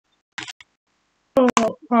I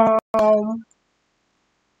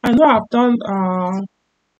know I've done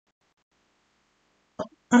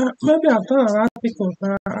maybe I've done an article,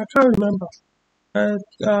 but I can't remember. But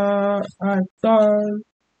I've done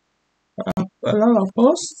a lot of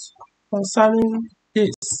posts concerning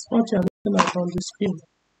this, what you're looking at on the screen,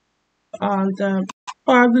 and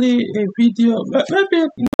probably a video, maybe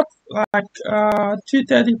not like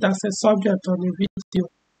treated it as a subject on a video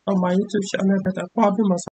on my YouTube channel, but I probably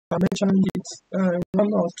must have mentioned it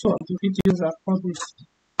one or two of the videos I published.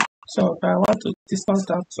 So I want to discuss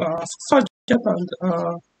that subject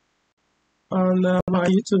on my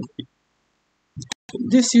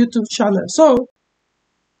this YouTube channel. So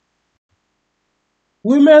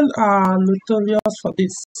women are notorious for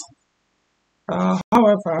this.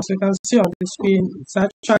 However, as you can see on the screen, it's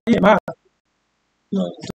actually a man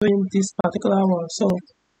doing this particular one. So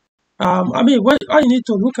I mean, when all you need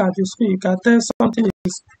to look at the screen, you can tell something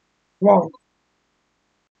is wrong.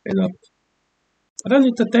 You know, I don't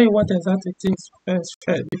need to tell you what exactly it is.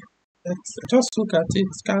 Just look at it. You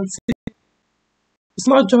can see it's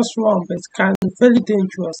not just wrong, but it's kind of very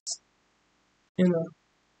dangerous. You know,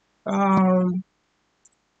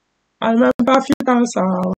 I remember a few times I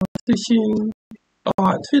was teaching, or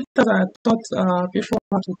a few times I taught people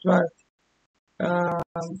how to drive.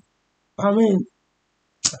 I mean,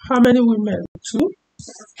 how many women?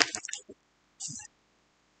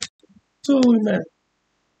 Two women,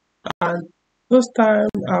 and those times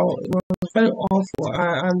I was very awful,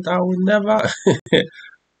 and I will never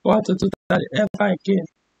want to do that ever again.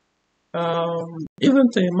 Even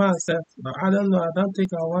to a man said, I don't know, I don't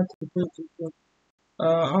think I want to do it.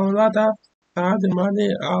 I would rather I have the money,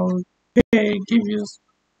 I'll pay,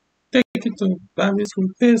 take it to private school,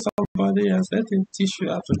 pay somebody and let him teach you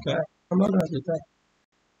how to drive. I'm not gonna do that.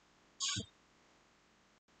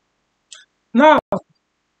 Now,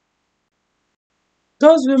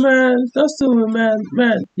 those two women,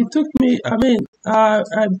 man, it took me,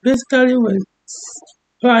 I basically was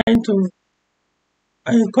trying to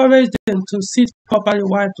encourage them to sit properly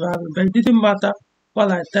while driving, but it didn't matter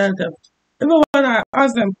what I tell them. Even when I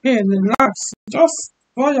ask them, hey, relax, just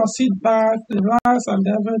roll your seat back, relax and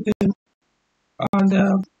everything. And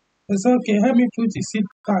it's okay, help me put the seat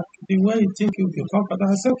back the way you think you'll be comfortable.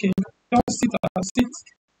 I said, okay, just sit.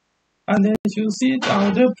 And then she'll sit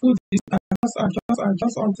and then put this, adjust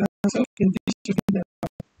until I said, okay, this should be there.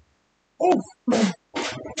 Oh, man.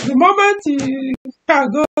 The moment the car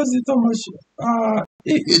goes into motion,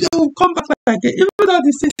 they will come back like it. Even though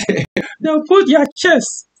they sit, they'll put their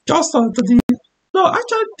chest just onto the. No,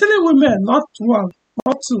 actually, 3 women, not one,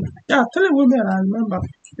 not two. Yeah, 3 women. I remember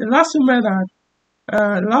the last woman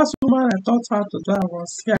I taught her to drive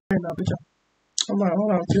was here in Abuja. When I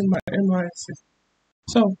was doing my NYC.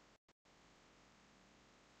 So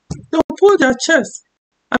they'll put their chest.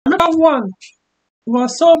 I remember one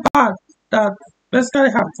was so bad that basically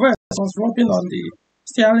her breast was rubbing on the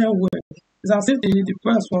steering wheel. It's as if the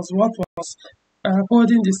breast was what was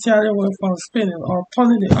holding the steering wheel from spinning or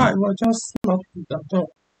turning it. It was just not good at all.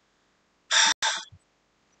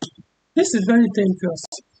 This is very dangerous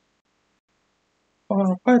for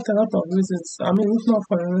quite a lot of reasons. I mean, if not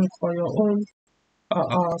for your own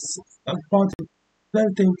body,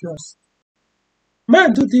 very dangerous.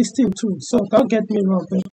 Men do this thing too, so don't get me wrong.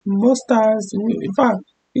 But most times, in fact,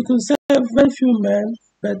 you could say very few men,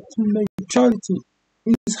 but majority,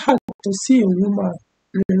 it's hard to see a woman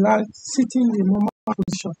relax, sitting in normal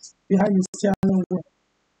position behind the steering wheel.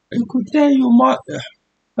 It could tell you more,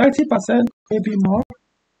 90%, maybe more,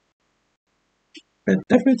 but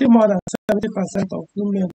definitely more than 70% of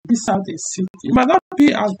women. This how they sit. It might not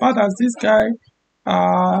be as bad as this guy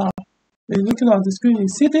is looking on the screen.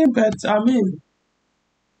 He's sitting, but I mean,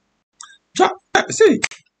 see,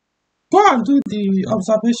 go and do the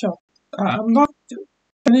observation. I'm not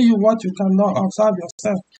telling you what you cannot observe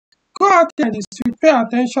yourself. Go out there in the street, pay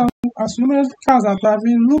attention as women's cars are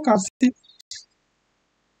driving, look and see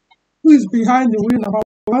who is behind the wheel, number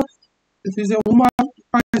one. If it's a woman,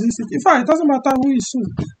 in fact, it doesn't matter who is who.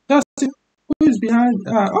 Just see who is behind.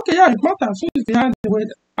 Okay, yeah, it matters who is behind the wheel.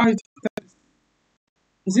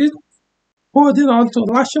 Is it holding on to,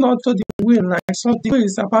 lashing onto the wheel like so the wheel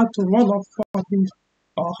is about to run off from him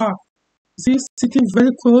or her? Is he sitting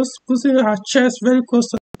very close, putting her chest very close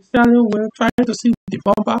to the steering wheel, trying to see the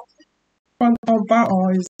front bumper,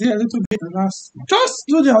 or is he a little bit relaxed? Just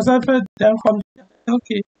do the observation, then from there,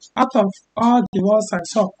 okay, out of all the ones I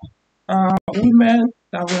saw, women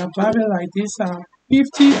that were driving like this,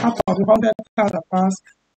 50 out of the 100 cars that passed,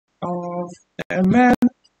 men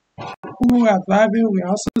who were driving were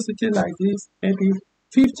also sitting like this, maybe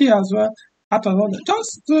 50 as well. out of order.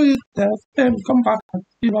 Just do it then come back and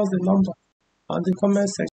give us the number on the comment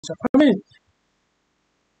section. I mean,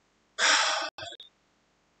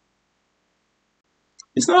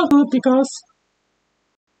 it's not good because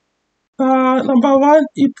number one,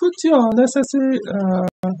 it puts you on unnecessary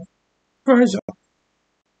pressure.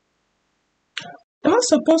 You're not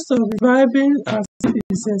supposed to be vibing as if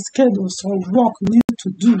it's a schedule or work you need to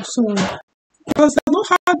do. So because there's no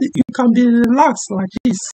how you can be relaxed like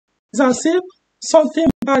this. It's as if something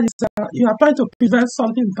bad is you are trying to prevent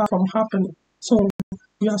something bad from happening. So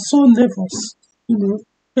you are so nervous,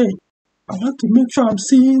 Hey, I want to make sure I'm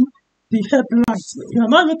seeing the headlights. You are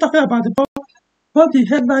not even talking about the bottom, but the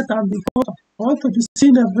headlight and the bottom. I want to be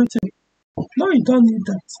seeing everything. No, you don't need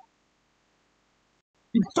that.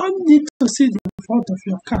 You don't need to see the front of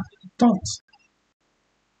your car. You don't.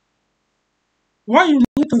 What you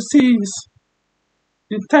need to see is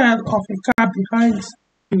the tail of a car behind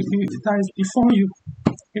that is before you.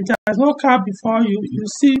 If there is no car before you, you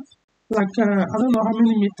see like I don't know how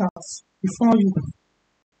many meters before you.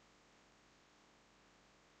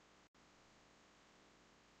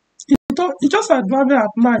 You just are driving at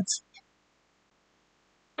night.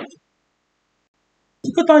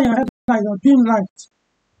 You put on your headlight, your beam light.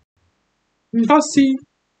 You just see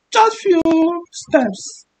just few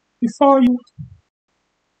steps before you,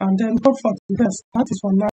 and then go for the rest. That is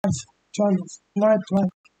for night journeys, night drive.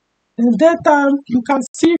 In daytime, you can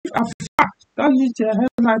see afar. Don't use your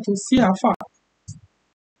headlight to see afar.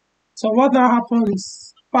 So what that happens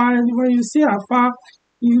is, fine, when you see afar,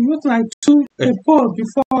 you look like a pole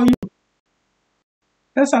before you.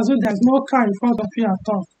 Let's assume there's no car in front of you at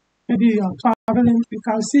all. Maybe you are traveling, you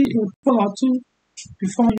can see a pole or two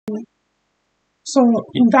before you. So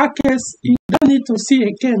in that case, you don't need to see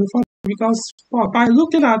again because by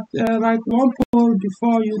looking at like one pole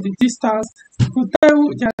before you, the distance, you could tell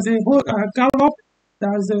there's a whole gallop,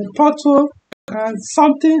 there's a pothole,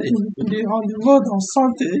 something on the road or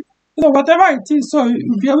something, whatever it is. So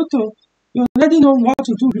you'll be able to, you already know what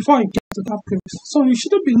to do before you get to that place. So you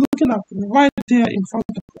shouldn't be looking at right there in front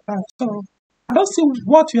of you. So I don't see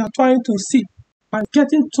what you are trying to see by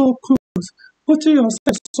getting too close, putting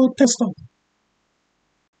yourself so tense up.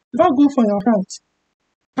 Not good for your health.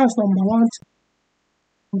 That's number one.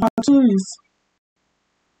 Number two is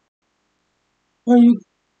when you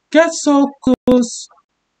get so close,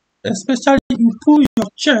 especially you pull your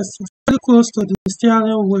chest very close to the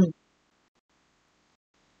steering wheel.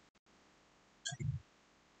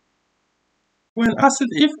 If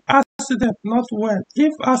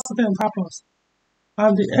accident happens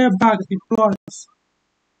and the airbag deploys,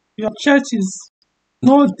 your chest is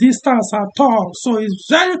no distance at all, so it's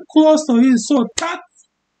very close to it. So that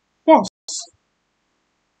force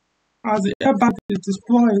as the airbag is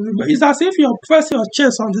deploying, it's as if you're pressing your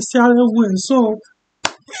chest on the steering wheel. So,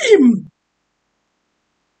 boom!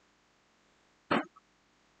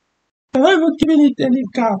 You're not even giving it any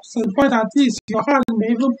gap. So the point at least your hand may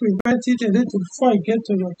even prevent it a little before you get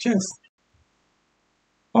to your chest,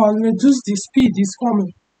 or reduce the speed it's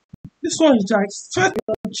coming. This one is like straight to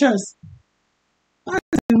your chest. That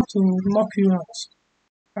is enough to knock you out.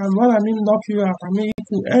 And when I mean knock you out, I mean it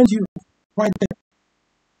will end you right there.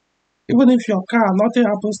 Even if your car, nothing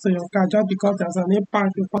happens to your car just because there's an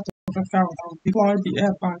impact in front of the car and deploy the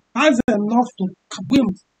airbag, that's enough to kabim,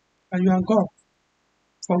 and you are gone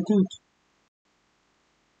for good.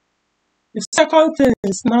 The second thing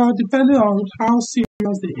is now depending on how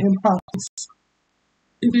serious the impact is.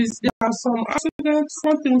 There are some accidents,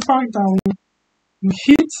 something impact that you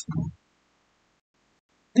hit,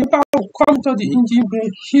 the impact will come to the engine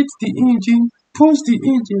brake, hit the engine, push the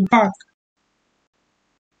engine back.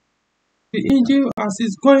 The engine, as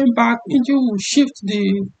it's going back, engine will shift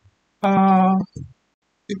the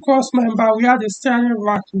cross member where the steering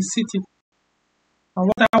rack is sitting. And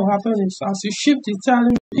what that will happen is, as you shift the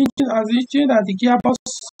steering engine and the gearbox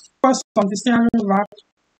press on the steering rack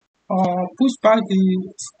or push back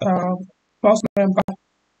the cross member,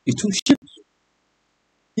 it will shift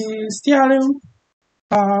the steering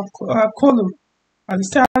column and the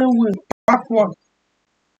steering wheel backward.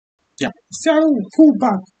 Yeah, the steering will pull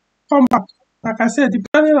back, come back. Like I said,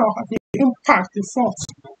 depending on the impact, the force.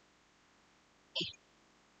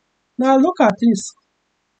 Now look at this.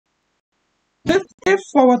 If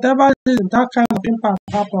for whatever reason that kind of impact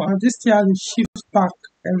happens and this steering shifts back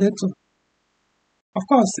a little, of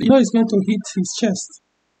course, it's going to hit his chest.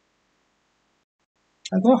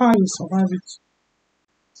 I don't know how you survive it.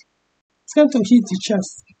 It's going to hit the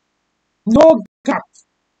chest. No gap.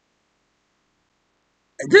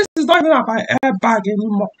 This is not even about airbag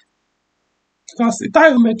anymore. Because it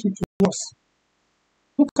will make it worse.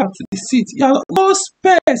 look at the seat. No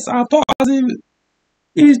space at all. As in,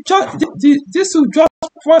 it's just this will just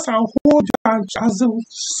force and hold you and as in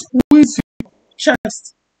squeeze your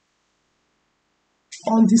chest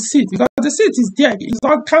on the seat because the seat is there. It's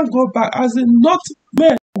not can't go back. As in, not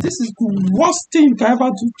man. This is the worst thing you can ever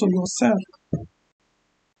do to yourself.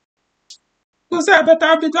 So say, but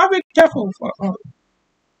I'll be very careful for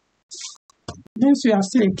means you are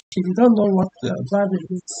still a kid. You don't know what driving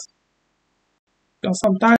is. Because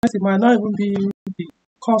sometimes it might not even be the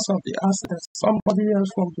cause of the accident. Somebody else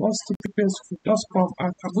from one stupid place could just come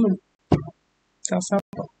and kaboom. That's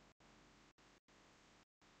happened.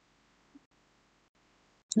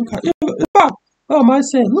 Look at in fact, what am I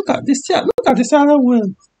saying? Look at the silent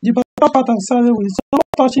wheel. The bottom part of the silent wheel is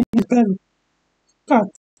almost touching the belly. Look at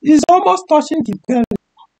it's almost touching the belly,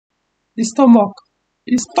 the stomach.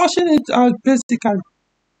 It's touching it basically.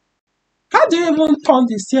 How do you even turn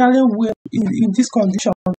the steering wheel in this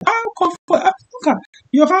condition? How comfort? Look at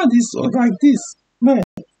your hand is like this, man.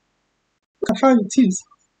 Look at how it is.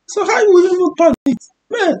 So how will you even turn it,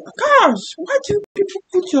 man? Gosh, why do you people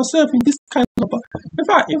put yourself in this kind of? In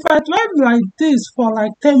fact, if I drive like this for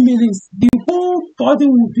like 10 minutes, the whole body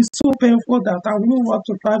will be so painful that I won't want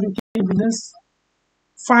to drive again in the next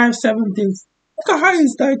 5, 7 days. Look at how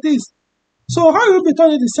it's like this. So how will you be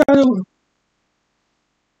turning the steering wheel?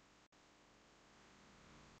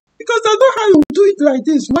 Because that's not how you do it like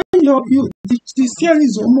this when the steering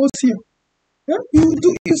is almost here. Yeah?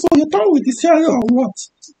 So you turn with the steering or what?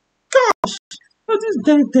 Gosh, that is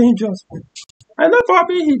very dangerous. I know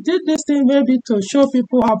probably he did this thing maybe to show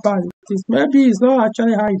people how bad it is. Maybe it's not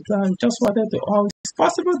actually how it drives. Just wanted to. Or it's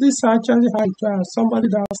possible this is actually how it drives.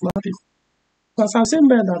 Somebody that was happy. Because I've seen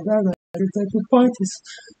men that drive like this. But the point is,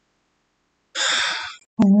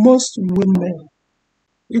 most women,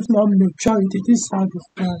 if not majority, this is how they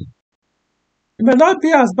drive. It may not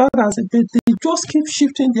be as bad as it, they just keep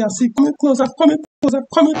shifting their seat, coming closer, coming closer,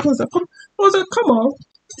 coming closer, coming closer. Come on,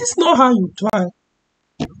 this is not how you drive.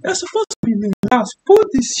 You're supposed to be relaxed.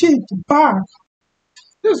 Put the seat back.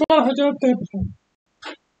 This is what I just tell people.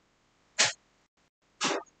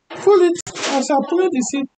 Pull it as you're pulling the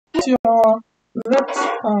seat. Put your left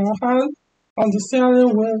hand on the steering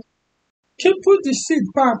wheel. Put the seat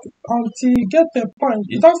back until you get the point.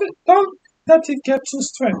 Don't let it get too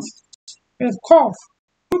straight. It's curve.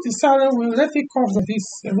 Put the steering wheel, let it curve like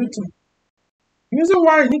this a little. The reason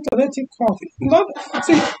why you need to let it curve.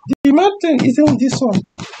 See, the main thing isn't this one.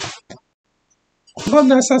 Not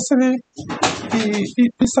necessarily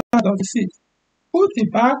the side of the seat. Put the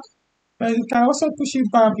back, but you can also push it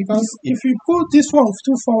back because if you put this one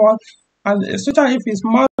too forward, and especially if it's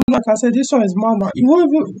manual, like I said, this one is manual. You won't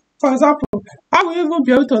even, for example, how will you even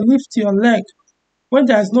be able to lift your leg when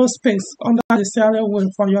there is no space under the steering wheel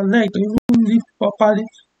for your leg to even lift properly,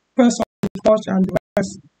 press on the clutch and the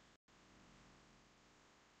rest?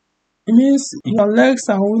 It means your legs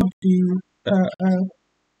won't be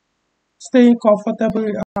staying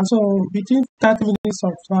comfortably. So between 30 minutes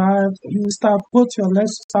of drive, you start both your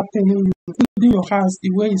legs start paining you, including your hands,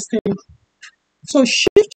 the way you stay. So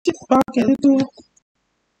shift it back a little to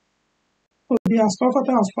be as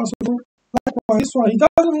comfortable as possible. Like for this one, it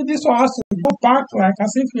doesn't mean this one has to go back like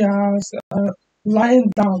as if he has lying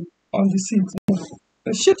down on the seat. So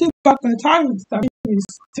shift it back the time that is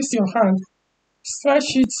this your hand.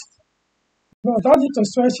 Stretch it. No, don't need to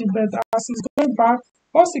stretch it, but as it's going back,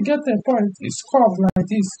 once you get the point, it's curved like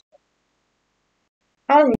this.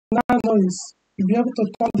 How you now know is you'll be able to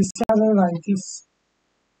turn the steering like this.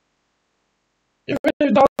 Even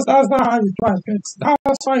if that's not how you drive, but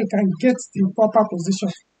that's how you can get the proper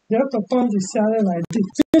position. You have to turn the steering like this.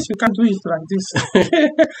 Since you can't do it like this,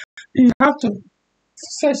 you have to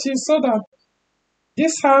stretch it so that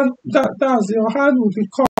this hand, that's your hand will be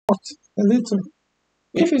curved a little.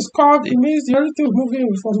 If it's curved, it means the only thing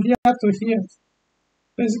moving from here to here,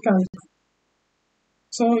 basically.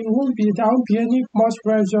 So there won't be any much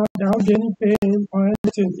pressure, there won't be any pain or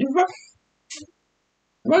anything.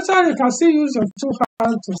 Eventually you can still use your two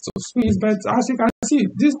hands to squeeze, but as you can see,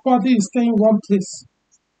 this body is staying in one place.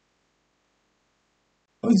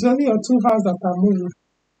 It's only your two hands that are moving.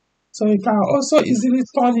 So you can also easily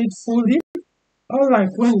turn it fully.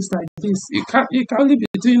 Unlike when it's like this. You can only be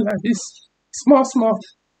doing like this. Small.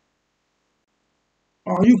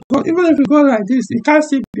 Or even if you go like this, you can't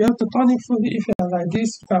still be able to turn it fully if you're like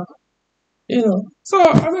this. So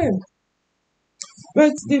I mean,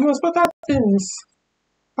 but the most important thing is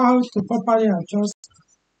how to properly adjust,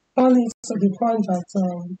 turn it to the point that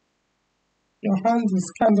your hand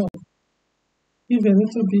is kind of give a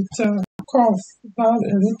little bit curve down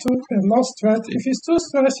a little and not straight. If it's too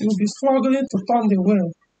straight, you'll be struggling to turn the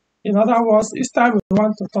wheel. In other words, each time you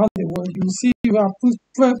want to turn the wheel, you see you are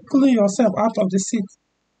pulling yourself out of the seat.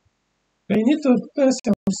 But you need to place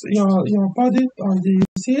your body on the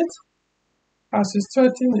seat as you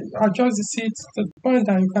straighten, adjust the seat to the point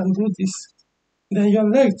that you can do this. Then your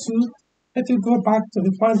leg too, let it go back to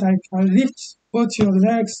the point that you can lift both your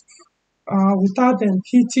legs without them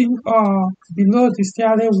hitting below the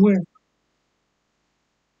steering wheel.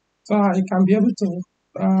 So you can be able to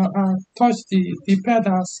touch the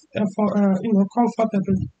pedals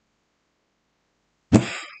comfortably.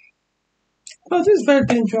 But this is very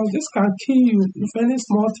dangerous. This can kill you if any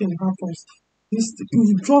small thing happens. You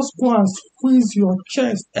just go and squeeze your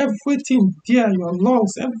chest, everything there, your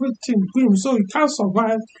lungs, everything going. So you can't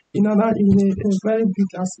survive in a very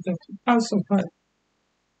big accident. You can't survive.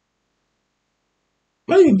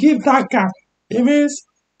 When you give that gap, it means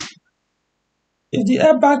if the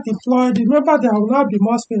airbag deployed, remember there will not be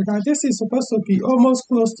more space. Like this is supposed to be almost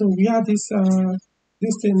close to where this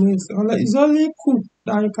thing is. It's only cool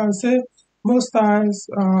that you can say most times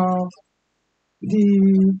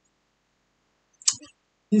the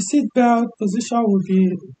seat belt position will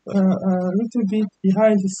be a little bit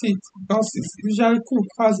behind the seat because it's usually cool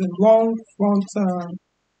has a long front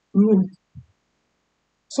room.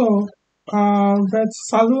 So but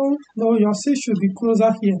saloon, no, your seat should be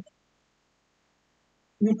closer here.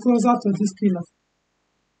 Be closer to this pillar.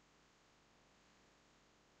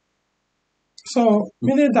 So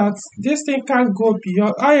meaning that this thing can't go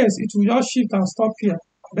beyond. Yes, it will just shift and stop here.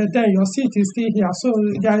 But then your seat is still here. So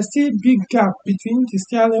there is still big gap between the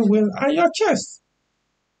steering wheel and your chest.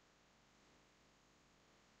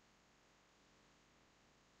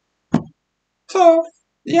 So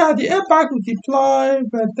yeah, the airbag will deploy,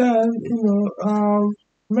 but then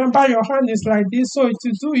remember your hand is like this, so it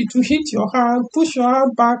will hit your hand, push your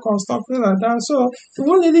hand back or something like that. So it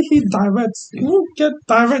won't really hit direct. It won't get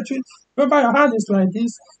directly. Remember your hand is like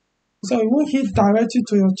this, so it won't hit directly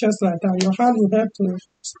to your chest like that. Your hand will help to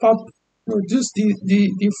stop, reduce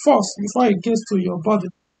the force before it gets to your body,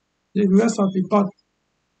 the rest of the body.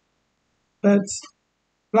 But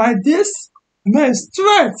like this, man,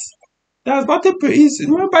 straight. There's nothing easy.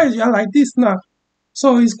 Remember, you're like this now.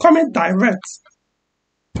 So it's coming direct.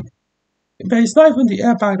 But it's not even the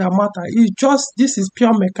airbag that matter. It's just, this is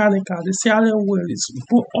pure mechanical. The steering wheel is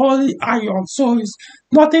only iron. So it's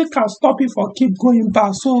nothing can stop it from keep going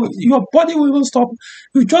back. So your body will even stop.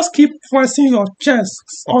 You just keep pressing your chest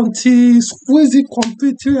until you squeeze it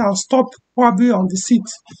completely and stop probably on the seat.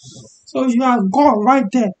 So you are gone right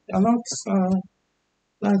there. You're not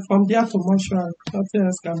like from there to mortuary. Nothing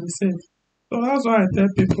else can be said. So that's why I tell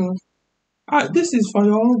people, this is for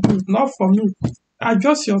your own good, not for me.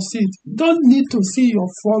 Adjust your seat. Don't need to see your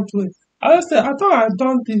front way. I thought I had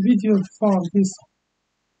done the video before on this.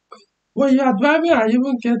 When you are driving and you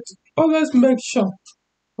will always make sure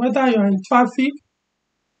whether you're in traffic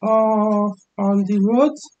or on the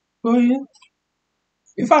road going.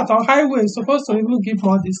 In fact, on highway, it's supposed to even give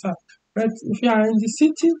more distance. But if you are in the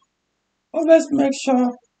city, always make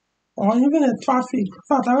sure, or even in traffic. In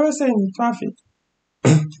fact, I always say in traffic,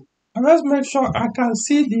 always make sure I can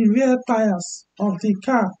see the rear tires of the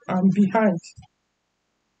car I'm behind.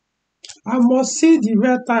 I must see the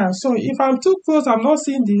rear tires. So if I'm too close, I'm not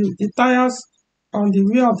seeing the tires on the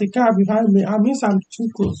rear of the car behind me. I means I'm too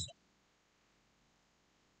close.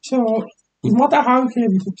 So no matter how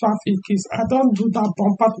heavy the traffic is, I don't do that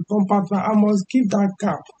bumper to bumper. I must give that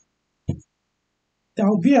gap. There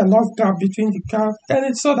will be enough gap between the car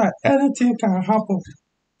so that anything can happen.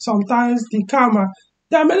 Sometimes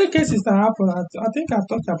there are many cases that happen. I think I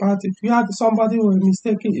talked about it. We had somebody who was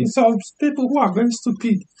mistaken. Some people who are very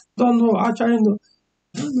stupid don't know, actually know.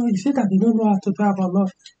 Don't know, you say that they don't know how to drive or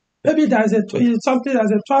not. Maybe there's a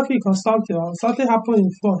traffic or something happened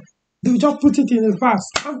in front. They will just put it in reverse.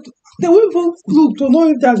 And they will even look to know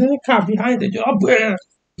if there's any car behind it. Just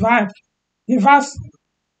drive, reverse,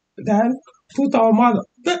 then put our mother.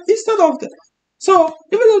 But instead of so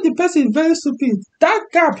even though the person is very stupid, that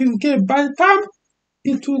gap you get by the time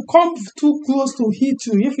it will come too close to hit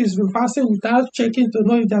you. If it's reversing without checking to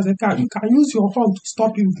know if there's a car, you can use your horn to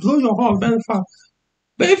stop you, blow your horn very fast.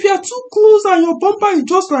 But if you're too close and your bumper is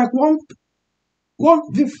just like the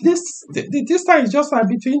distance is just like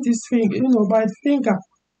between this finger, by the finger,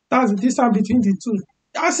 that's the distance between the two.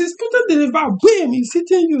 As it's putting the reverse, boom, it's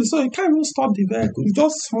hitting you, so you can't even stop the vehicle. You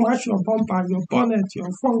just smash your bumper, your bonnet,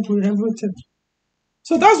 your front wheel, everything.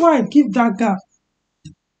 So that's why I give that gap.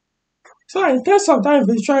 So in terms of that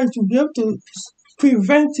eventuality, to be able to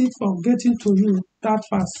prevent it from getting to you that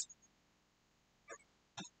fast.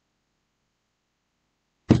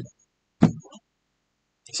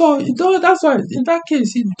 So you don't, that's why in that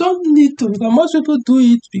case you don't need to, because most people do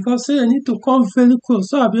it because say they need to come very close.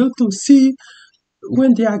 So I'll be able to see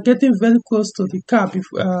when they are getting very close to the car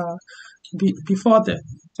before them,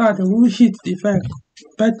 so that they won't hit the vehicle.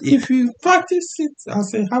 But if you practice it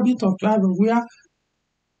as a habit of driving where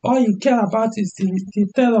all you care about is the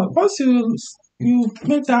tailor, once you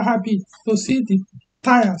make that habit to see the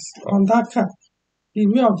tires on that car, the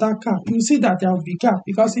wheel of that car, you see that there will be gap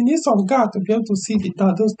because you need some gap to be able to see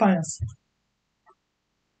those tires.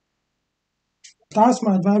 That's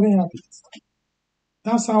my driving habit.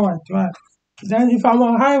 That's how I drive. Then if I'm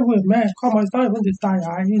on highway, man, come on, it's not even the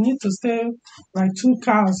tire. You need to stay like 2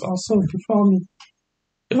 cars or so before me.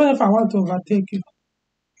 Even if I want to overtake you,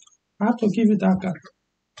 I have to give you that gap.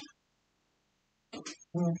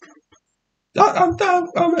 Mm.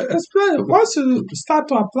 I'm explaining. Once you start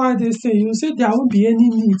to apply this thing, you see there won't be any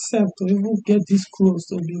need self to even get this close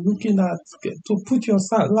to be looking at to put your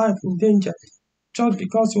life in danger just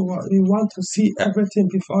because you want to see everything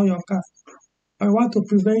before your car. I want to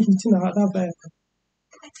prevent hitting another vehicle.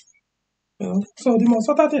 You know? So the most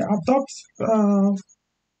important thing, adopt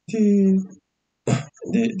the,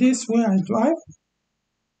 this way I drive.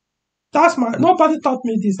 That's my nobody taught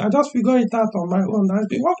me this. I just figured it out on my own. It's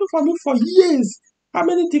been working for me for years. How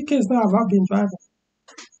many decades now have I been driving?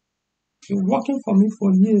 It's been working for me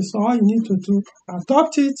for years. So all you need to do,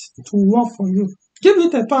 adopt it to work for you. Give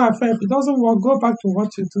it a try first. If it doesn't work, go back to what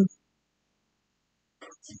you do.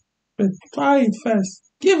 But try it first.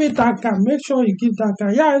 Give it that guy. Make sure you give that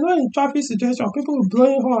guy. Yeah, I know in traffic situation, people will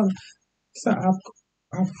blowing horn. So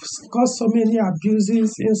I've got so many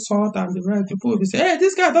abuses, insult, and the rest. People will be saying, "Hey,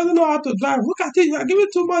 this guy doesn't know how to drive. Look at it, you are giving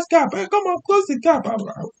too much gap. Hey, come on, close the gap."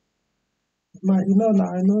 Now,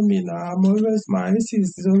 I know me now. My AC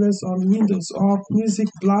is always on Windows off, music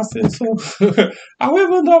blasting. So I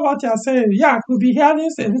don't even know what you're saying. Yeah, I could be hearing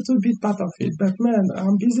a little bit part of it, but man,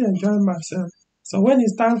 I'm busy enjoying myself. So when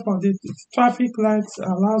it's time for the traffic lights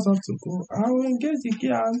allows us to go, I will engage the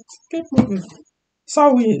gear and keep moving.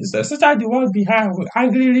 So especially the one behind, will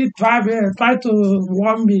angrily driving, try to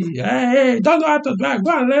warn me. Hey, don't know how to drive.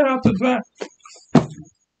 Go and learn how to drive.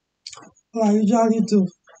 Well, I usually do.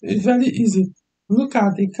 It's very easy. Look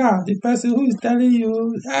at the car, the person who is telling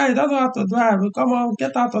you, hey, don't know how to drive. Come on,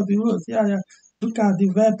 get out of the road. Yeah, yeah. Look at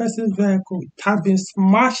the person's vehicle. It has been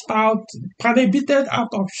smashed out, prohibited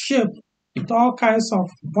out of shape with all kinds of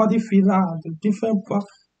body filler and different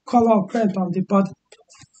color print on the body.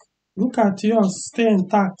 Look at yours, stay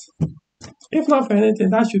intact. If not for anything,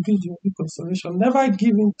 that should be the only consolation. Never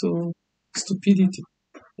give in to stupidity.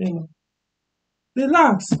 You know,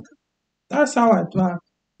 relax. That's how I drive.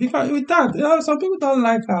 Because with that, some people don't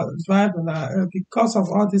like driving because of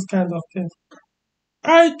all these kind of things.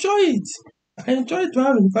 I enjoy it. I enjoy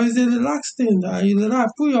driving because it's a relaxed thing. You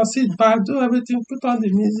relax, put your seat back, do everything, put on the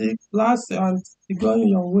music, relax, and you go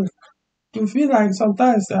your way. You feel like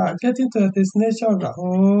sometimes getting to a destination, like,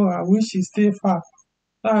 oh, I wish it stay far.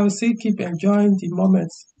 So I will still keep enjoying the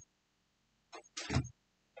moments.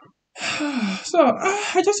 So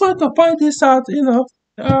I just want to point this out,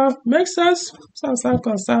 makes sense, sounds like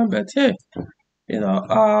concern, but hey,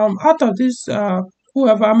 out of this,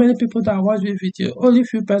 whoever, how many people that watch this video, only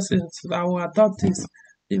few persons that will adopt this.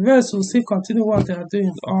 The rest will still continue what they are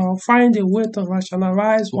doing or find a way to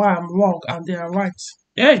rationalize why I'm wrong and they are right.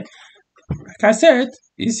 Hey, like I said,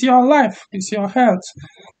 it's your life, it's your health.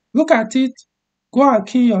 Look at it, go and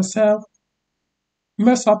kill yourself,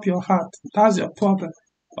 mess up your heart. That's your problem.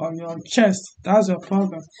 Or your chest. That's your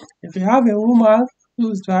problem. If you have a woman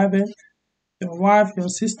who's driving, your wife, your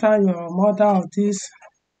sister, your mother, or this,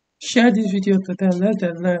 share this video to them. Let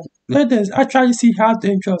them learn. Let them actually see how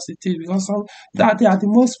dangerous it is because that they are the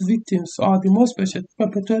most victims or the most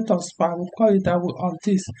perpetrators, I will call it that of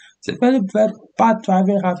this. It's a very, very bad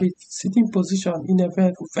driving habit, sitting position in a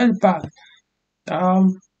vehicle, very bad.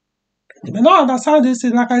 They may not understand this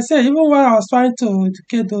thing. Like I said, even when I was trying to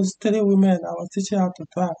educate those 3 women I was teaching how to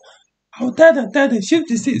drive, I would tell them, shift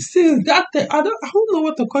the seat. See that I don't know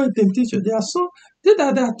what to call it temptation. They are so they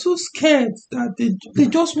are too scared that they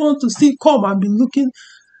just want to still come and be looking.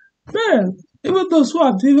 Man, even those who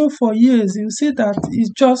have driven for years, you see that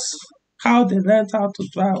it's just how they learned how to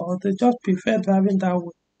drive or they just prefer driving that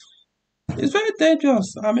way. It's very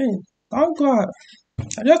dangerous. I mean, don't go out.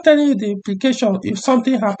 I'm just telling you the implication if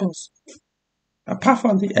something happens. Apart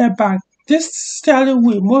from the airbag, this steering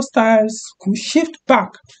wheel most times could shift back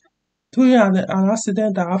during an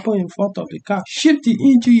accident that happened in front of the car. Shift the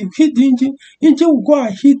engine, you hit the engine will go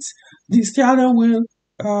and hit the steering wheel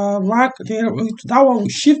back. That one will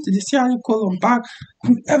shift the steering column back.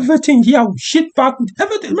 Everything here will shift back with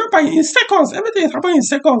everything. Remember, in seconds, everything is happening in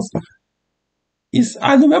seconds. Is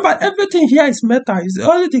and remember everything here is metal. It's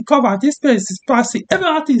only the cover. This place is plastic.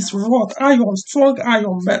 Everything is rod, iron, strong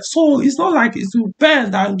iron. So it's not like it will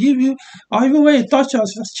bend and give you, or even when you touch your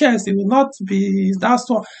chest, it will not be that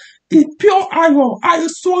strong. It's pure iron. I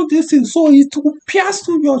strong this thing, so it will pierce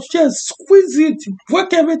through your chest, squeeze it,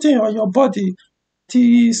 break everything on your body. It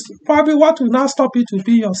is probably what will now stop it will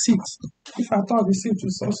be your seat. If I thought the seat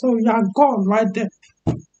was so you are gone right there.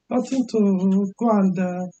 Nothing to go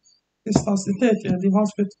and resuscitate in the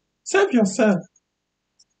hospital. Save yourself.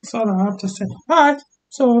 That's all I have to say. All right.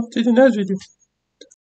 So, to the next video.